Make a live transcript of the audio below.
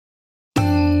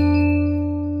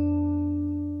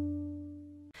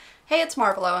Hey, it's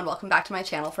Marvolo and welcome back to my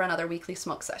channel for another weekly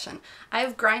smoke session.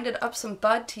 I've grinded up some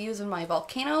bud to use in my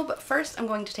Volcano, but first I'm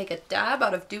going to take a dab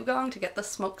out of dugong to get the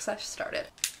smoke sesh started.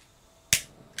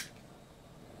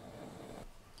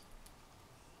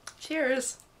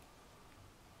 Cheers!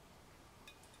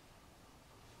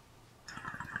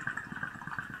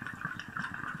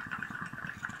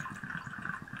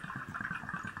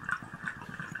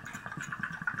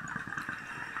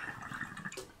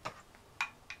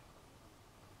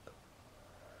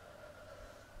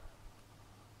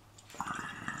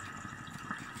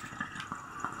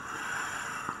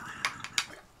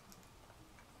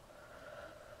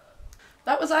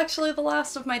 That was actually the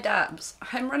last of my dabs.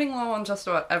 I'm running low on just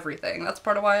about everything. That's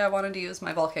part of why I wanted to use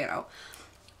my Volcano.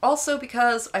 Also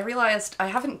because I realized I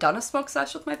haven't done a smoke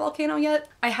sesh with my Volcano yet.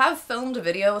 I have filmed a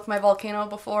video with my Volcano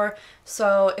before,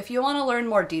 so if you want to learn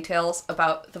more details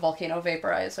about the Volcano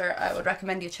Vaporizer, I would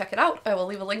recommend you check it out. I will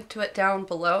leave a link to it down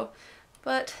below.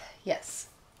 But yes,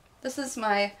 this is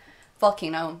my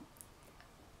Volcano.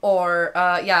 Or,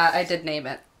 yeah, I did name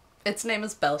it. Its name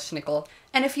is Belschnickel.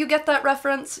 And if you get that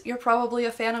reference, you're probably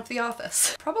a fan of The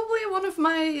Office. Probably one of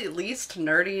my least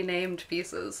nerdy named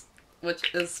pieces,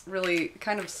 which is really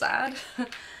kind of sad,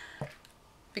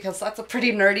 because that's a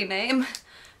pretty nerdy name.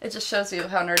 It just shows you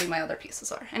how nerdy my other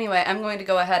pieces are. Anyway, I'm going to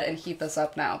go ahead and heat this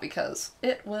up now because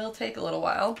it will take a little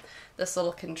while. This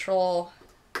little control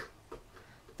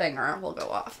thinger will go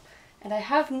off. And I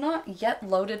have not yet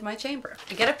loaded my chamber.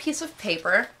 I get a piece of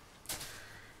paper.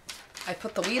 I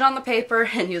put the weed on the paper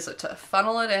and use it to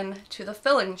funnel it in to the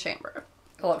filling chamber.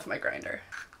 I love my grinder.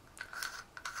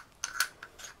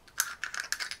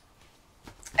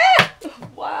 Ah!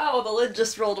 Wow, the lid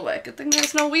just rolled away. Good thing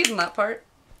there's no weed in that part.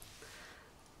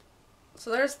 So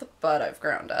there's the bud I've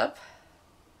ground up.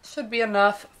 Should be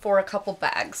enough for a couple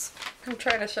bags. I'm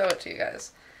trying to show it to you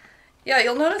guys. Yeah,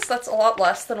 you'll notice that's a lot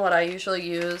less than what I usually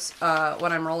use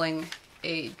when I'm rolling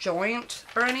a joint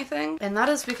or anything, and that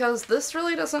is because this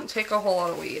really doesn't take a whole lot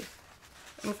of weed.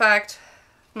 In fact,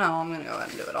 no, I'm gonna go ahead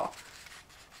and do it all.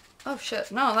 Oh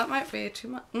shit, no, that might be too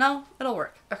much. No, it'll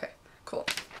work. Okay, cool.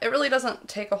 It really doesn't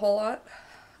take a whole lot.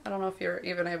 I don't know if you're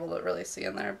even able to really see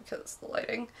in there because of the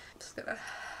lighting. Just gonna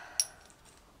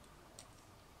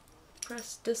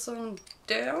press this on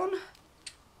down.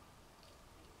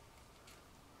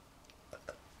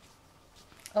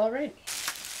 Alright.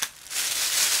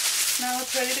 Now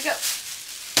it's ready to go.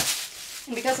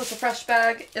 And because it's a fresh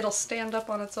bag, it'll stand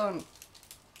up on its own.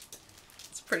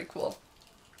 It's pretty cool.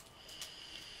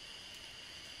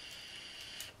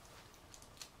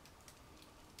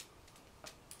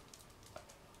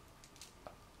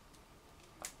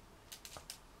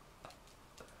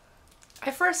 I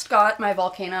first got my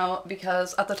Volcano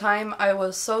because at the time I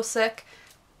was so sick,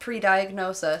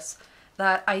 pre-diagnosis,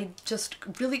 that I just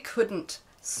really couldn't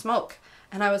smoke.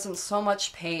 And I was in so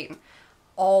much pain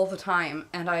all the time,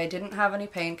 and I didn't have any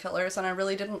painkillers, and I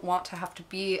really didn't want to have to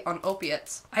be on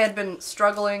opiates. I had been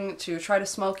struggling to try to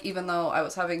smoke even though I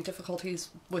was having difficulties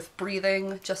with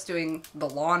breathing. Just doing the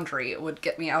laundry would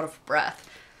get me out of breath.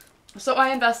 So I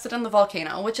invested in the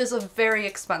Volcano, which is a very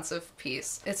expensive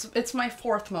piece. It's my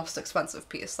fourth most expensive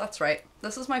piece, that's right.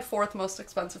 This is my fourth most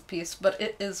expensive piece, but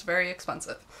it is very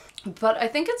expensive. But I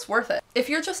think it's worth it. If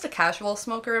you're just a casual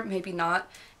smoker, maybe not.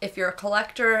 If you're a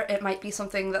collector, it might be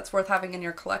something that's worth having in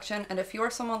your collection. And if you're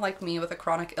someone like me with a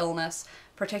chronic illness,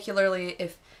 particularly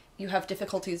if you have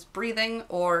difficulties breathing,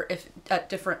 or if at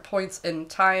different points in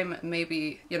time,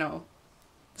 maybe, you know,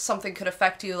 something could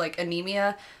affect you, like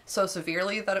anemia, so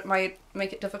severely that it might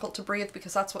make it difficult to breathe,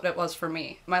 because that's what it was for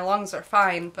me. My lungs are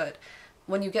fine, but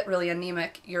when you get really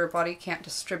anemic, your body can't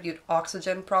distribute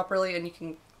oxygen properly, and you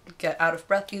can get out of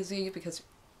breath easy because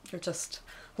you're just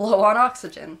low on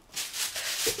oxygen.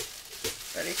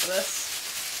 Ready for this?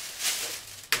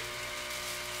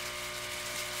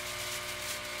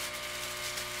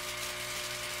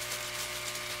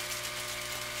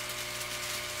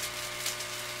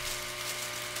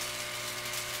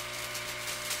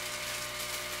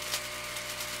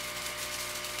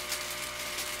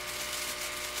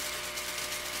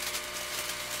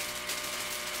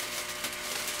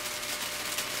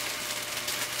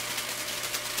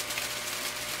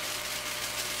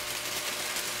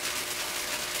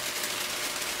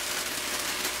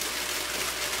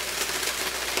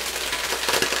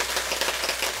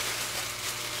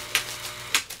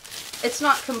 It's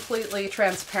not completely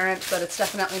transparent, but it's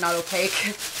definitely not opaque.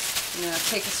 I'm gonna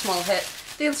take a small hit.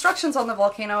 The instructions on the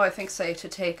Volcano, I think, say to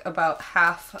take about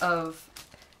half of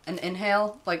an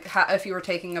inhale. Like, if you were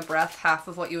taking a breath, half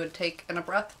of what you would take in a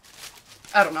breath.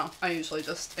 I don't know. I usually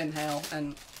just inhale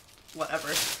and whatever.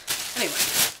 Anyway.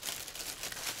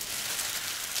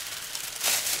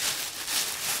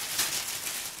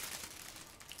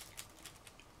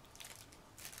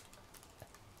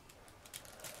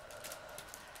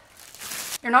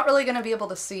 You're not really going to be able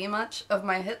to see much of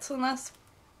my hits in this,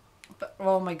 but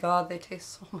oh my god, they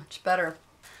taste so much better.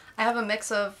 I have a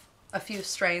mix of a few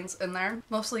strains in there,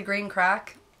 mostly green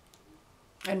crack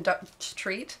and Dutch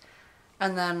treat,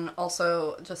 and then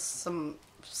also just some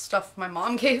stuff my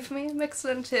mom gave me mixed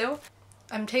in too.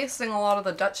 I'm tasting a lot of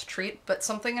the Dutch treat, but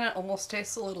something in it almost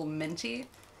tastes a little minty.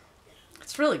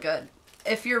 It's really good.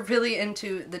 If you're really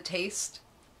into the taste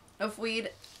of weed,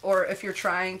 or if you're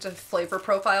trying to flavor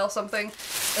profile something,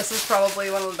 this is probably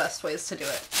one of the best ways to do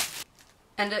it.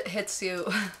 And it hits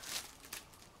you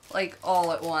like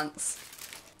all at once.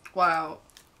 Wow.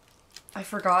 I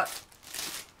forgot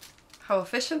how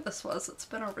efficient this was. It's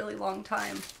been a really long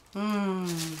time.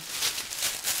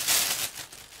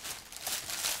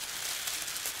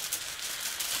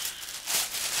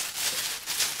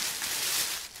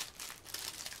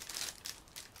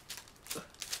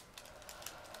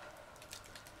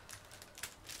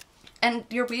 And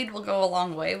your weed will go a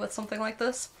long way with something like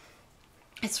this.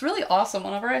 It's really awesome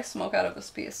whenever I smoke out of this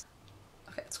piece.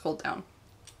 Okay, it's cooled down.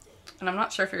 And I'm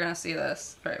not sure if you're gonna see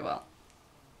this very well,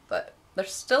 but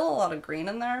there's still a lot of green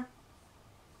in there.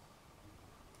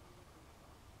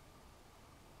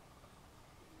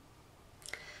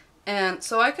 And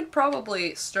so I could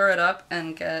probably stir it up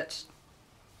and get,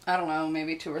 I don't know,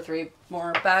 maybe 2 or 3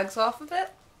 more bags off of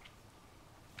it,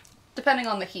 depending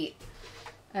on the heat.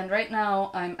 And right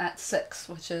now I'm at 6,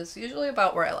 which is usually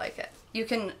about where I like it. You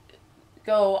can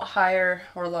go higher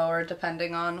or lower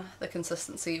depending on the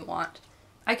consistency you want.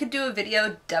 I could do a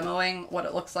video demoing what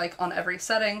it looks like on every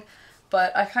setting,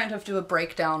 but I kind of do a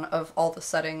breakdown of all the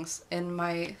settings in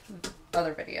my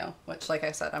other video, which, like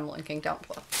I said, I'm linking down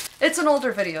below. It's an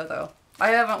older video though. I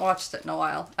haven't watched it in a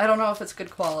while. I don't know if it's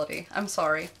good quality. I'm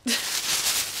sorry.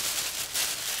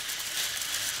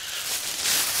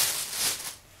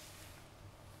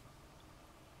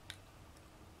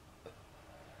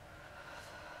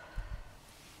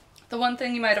 The one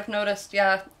thing you might have noticed,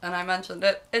 yeah, and I mentioned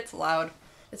it, it's loud.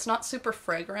 It's not super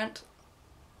fragrant.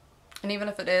 And even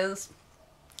if it is,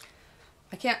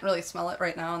 I can't really smell it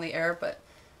right now in the air, but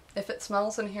if it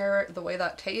smells in here the way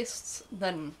that tastes,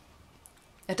 then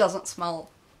it doesn't smell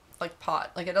like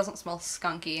pot. Like, it doesn't smell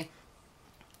skunky.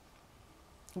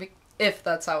 If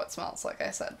that's how it smells, like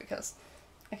I said, because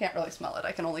I can't really smell it.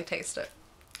 I can only taste it.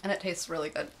 And it tastes really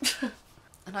good.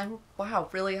 And I'm, wow,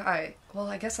 really high. Well,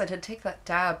 I guess I did take that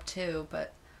dab too,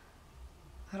 but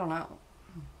I don't know.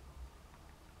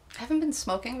 I haven't been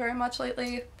smoking very much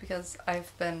lately because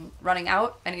I've been running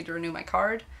out. I need to renew my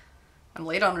card. I'm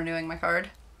late on renewing my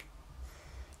card.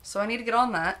 So I need to get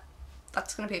on that.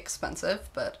 That's gonna be expensive,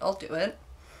 but I'll do it.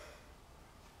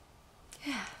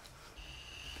 Yeah.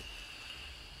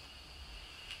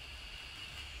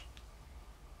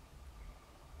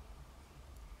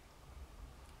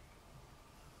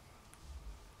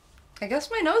 I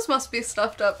guess my nose must be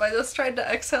stuffed up. I just tried to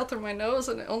exhale through my nose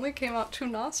and it only came out 2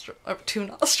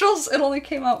 nostrils? It only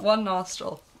came out 1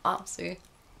 nostril. Ah, see?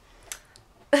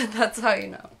 That's how you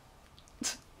know.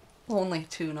 Only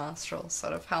 2 nostrils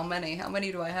out of how many? How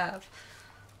many do I have?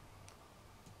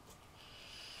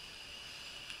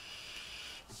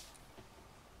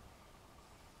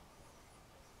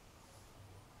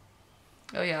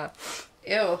 Oh yeah.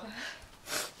 Ew.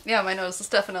 Yeah, my nose is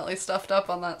definitely stuffed up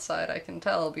on that side, I can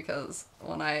tell, because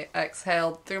when I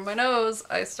exhaled through my nose,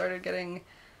 I started getting,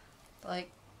 like,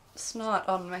 snot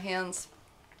on my hands.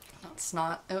 Not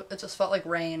snot, it just felt like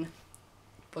rain.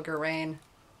 Booger rain.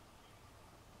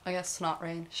 I guess snot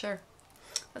rain, sure.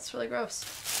 That's really gross.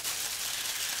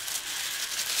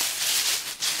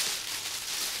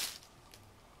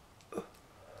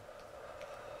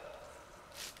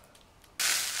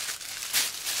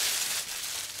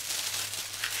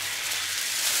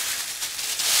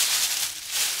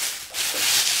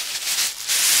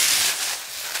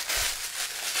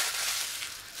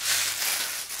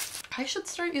 I should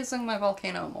start using my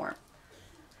Volcano more.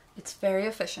 It's very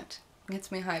efficient. It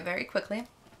gets me high very quickly.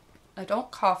 I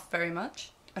don't cough very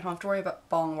much. I don't have to worry about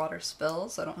bong water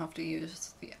spills. I don't have to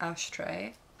use the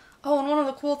ashtray. Oh, and one of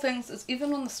the cool things is even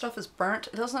when the stuff is burnt,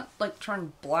 it doesn't like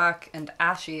turn black and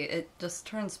ashy. It just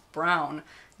turns brown.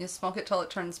 You smoke it till it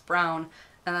turns brown,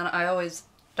 and then I always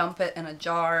dump it in a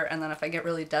jar, and then if I get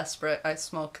really desperate, I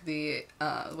smoke the,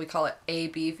 we call it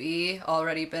ABV,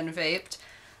 already been vaped.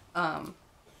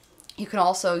 You can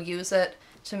also use it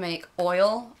to make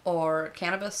oil or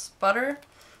cannabis butter.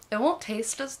 It won't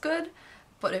taste as good,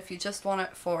 but if you just want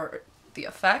it for the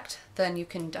effect, then you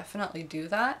can definitely do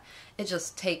that. It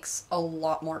just takes a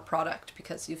lot more product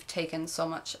because you've taken so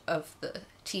much of the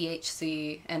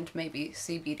THC and maybe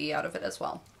CBD out of it as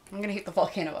well. I'm gonna heat the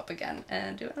Volcano up again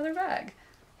and do another bag.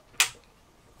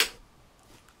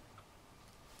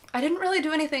 I didn't really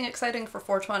do anything exciting for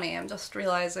 420. I'm just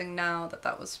realizing now that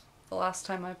that was the last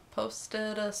time I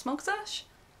posted a smoke sesh.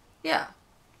 Yeah,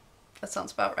 that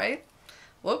sounds about right.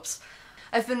 Whoops.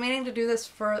 I've been meaning to do this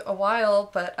for a while,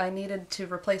 but I needed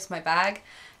to replace my bag,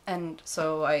 and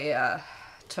so I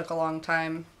took a long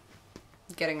time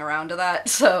getting around to that.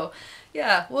 So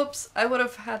yeah, whoops. I would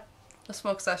have had a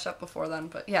smoke sesh up before then,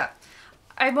 but yeah.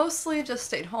 I mostly just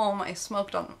stayed home. I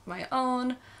smoked on my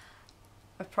own.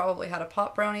 I've probably had a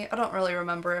pot brownie. I don't really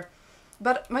remember.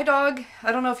 But my dog,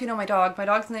 I don't know if you know my dog. My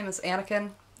dog's name is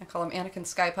Anakin. I call him Anakin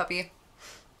Sky Puppy.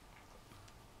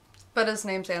 But his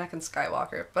name's Anakin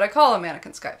Skywalker. But I call him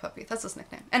Anakin Sky Puppy. That's his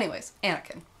nickname. Anyways,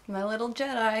 Anakin. My little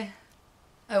Jedi.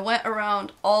 I went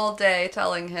around all day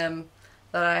telling him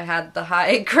that I had the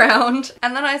high ground.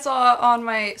 And then I saw on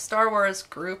my Star Wars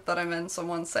group that I'm in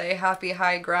someone say Happy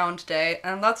High Ground Day.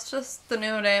 And that's just the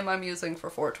new name I'm using for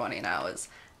 420 now, is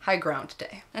High Ground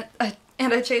Day.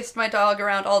 And I chased my dog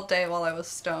around all day while I was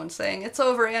stoned saying, "It's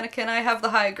over, Anakin, I have the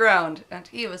high ground." And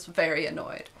he was very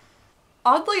annoyed.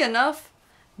 Oddly enough,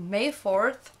 May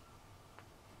 4th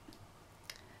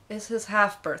is his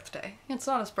half birthday. It's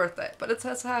not his birthday, but it's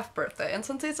his half birthday. And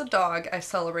since he's a dog, I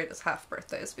celebrate his half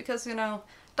birthdays because, you know,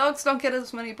 dogs don't get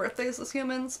as many birthdays as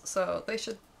humans, so they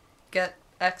should get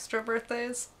extra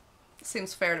birthdays.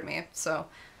 Seems fair to me, so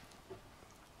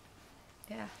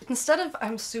yeah. Instead of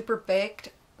 "I'm super baked,"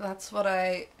 that's what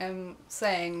I am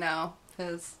saying now,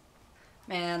 is,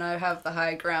 man, I have the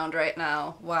high ground right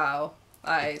now. Wow,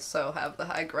 I so have the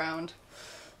high ground.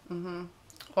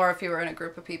 Or if you were in a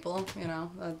group of people, you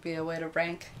know, that'd be a way to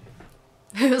rank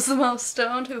who's the most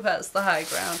stoned, who has the high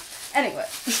ground. Anyway.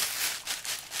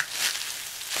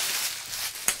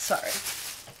 Sorry.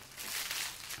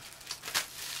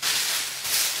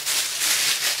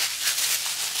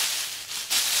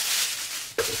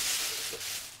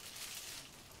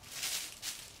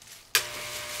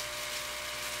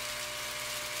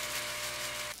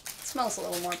 It smells a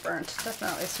little more burnt.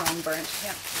 Definitely smelling burnt,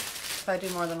 yeah. If I do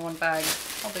more than one bag,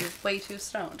 I'll be way too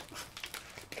stoned.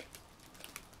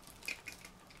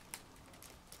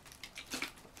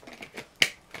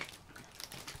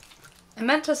 I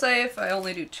meant to say if I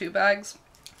only do 2 bags,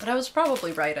 but I was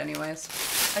probably right anyways.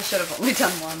 I should have only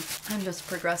done 1. I'm just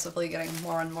progressively getting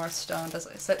more and more stoned as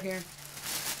I sit here.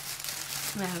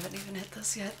 I haven't even hit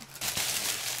this yet.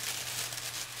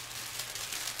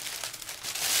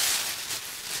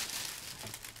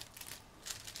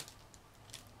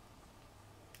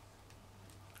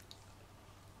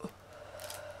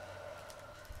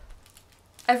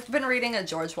 I've been reading a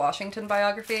George Washington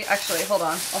biography. Actually, hold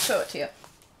on, I'll show it to you.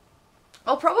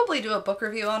 I'll probably do a book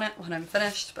review on it when I'm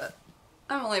finished, but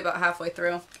I'm only about halfway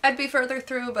through. I'd be further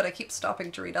through, but I keep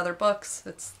stopping to read other books.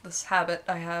 It's this habit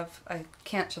I have. I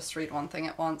can't just read one thing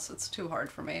at once. It's too hard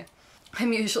for me.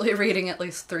 I'm usually reading at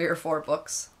least 3 or 4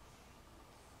 books.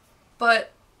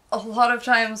 But a lot of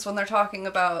times when they're talking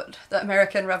about the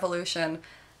American Revolution,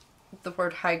 the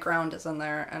word high ground is in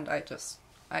there, and I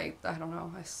don't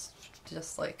know, I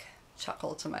just like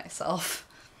chuckle to myself.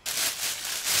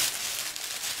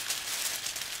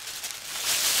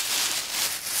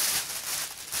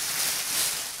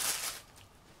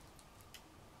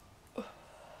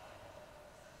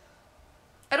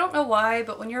 I don't know why,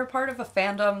 but when you're a part of a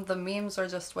fandom, the memes are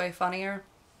just way funnier.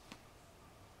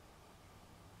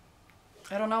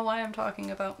 I don't know why I'm talking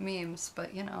about memes,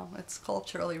 but you know, it's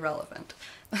culturally relevant.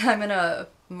 I'm in a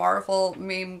Marvel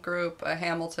meme group, a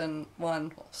Hamilton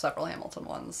one, well, several Hamilton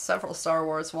ones, several Star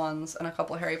Wars ones, and a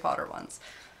couple Harry Potter ones.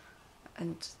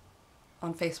 And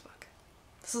on Facebook.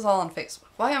 This is all on Facebook.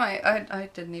 Why am I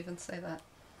didn't even say that.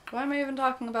 Why am I even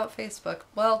talking about Facebook?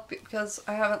 Well, because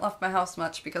I haven't left my house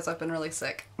much because I've been really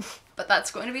sick. But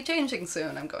that's going to be changing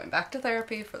soon. I'm going back to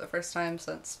therapy for the first time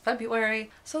since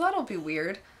February, so that'll be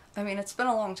weird. I mean, it's been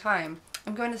a long time.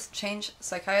 I'm going to change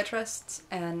psychiatrists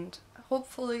and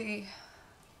hopefully,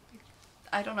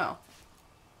 I don't know,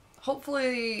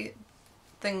 hopefully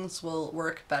things will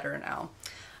work better now.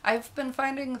 I've been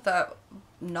finding that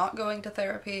not going to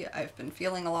therapy, I've been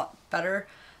feeling a lot better.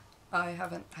 I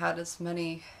haven't had as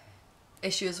many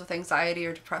issues with anxiety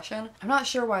or depression. I'm not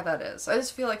sure why that is. I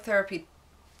just feel like therapy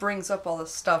brings up all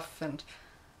this stuff, and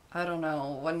I don't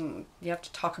know, when you have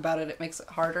to talk about it, it makes it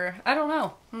harder. I don't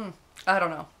know. I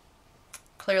don't know.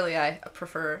 Clearly I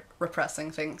prefer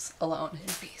repressing things alone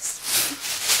in peace.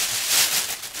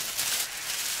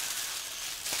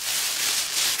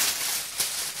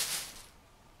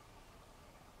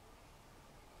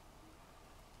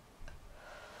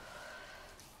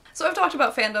 So I've talked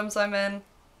about fandoms I'm in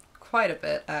quite a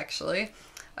bit, actually.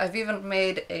 I've even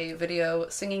made a video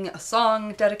singing a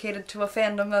song dedicated to a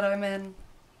fandom that I'm in.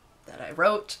 that I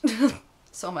wrote.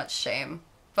 So much shame,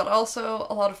 but also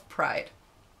a lot of pride.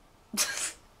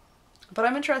 But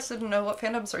I'm interested to know, what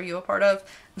fandoms are you a part of?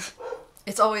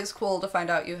 It's always cool to find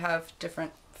out you have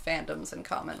different fandoms in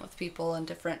common with people and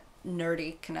different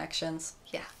nerdy connections.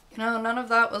 Yeah. You know, none of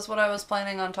that was what I was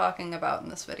planning on talking about in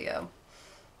this video.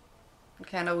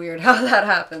 Kind of weird how that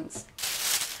happens.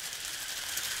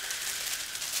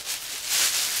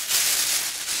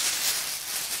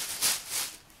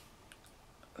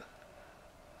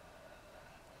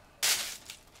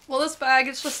 Well, this bag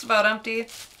is just about empty.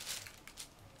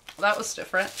 That was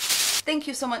different. Thank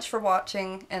you so much for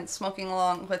watching and smoking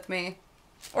along with me.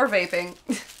 Or vaping,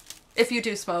 if you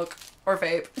do smoke or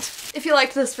vape. If you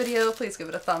liked this video, please give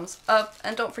it a thumbs up,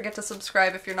 and don't forget to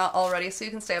subscribe if you're not already so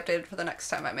you can stay updated for the next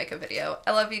time I make a video.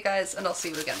 I love you guys, and I'll see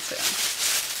you again soon.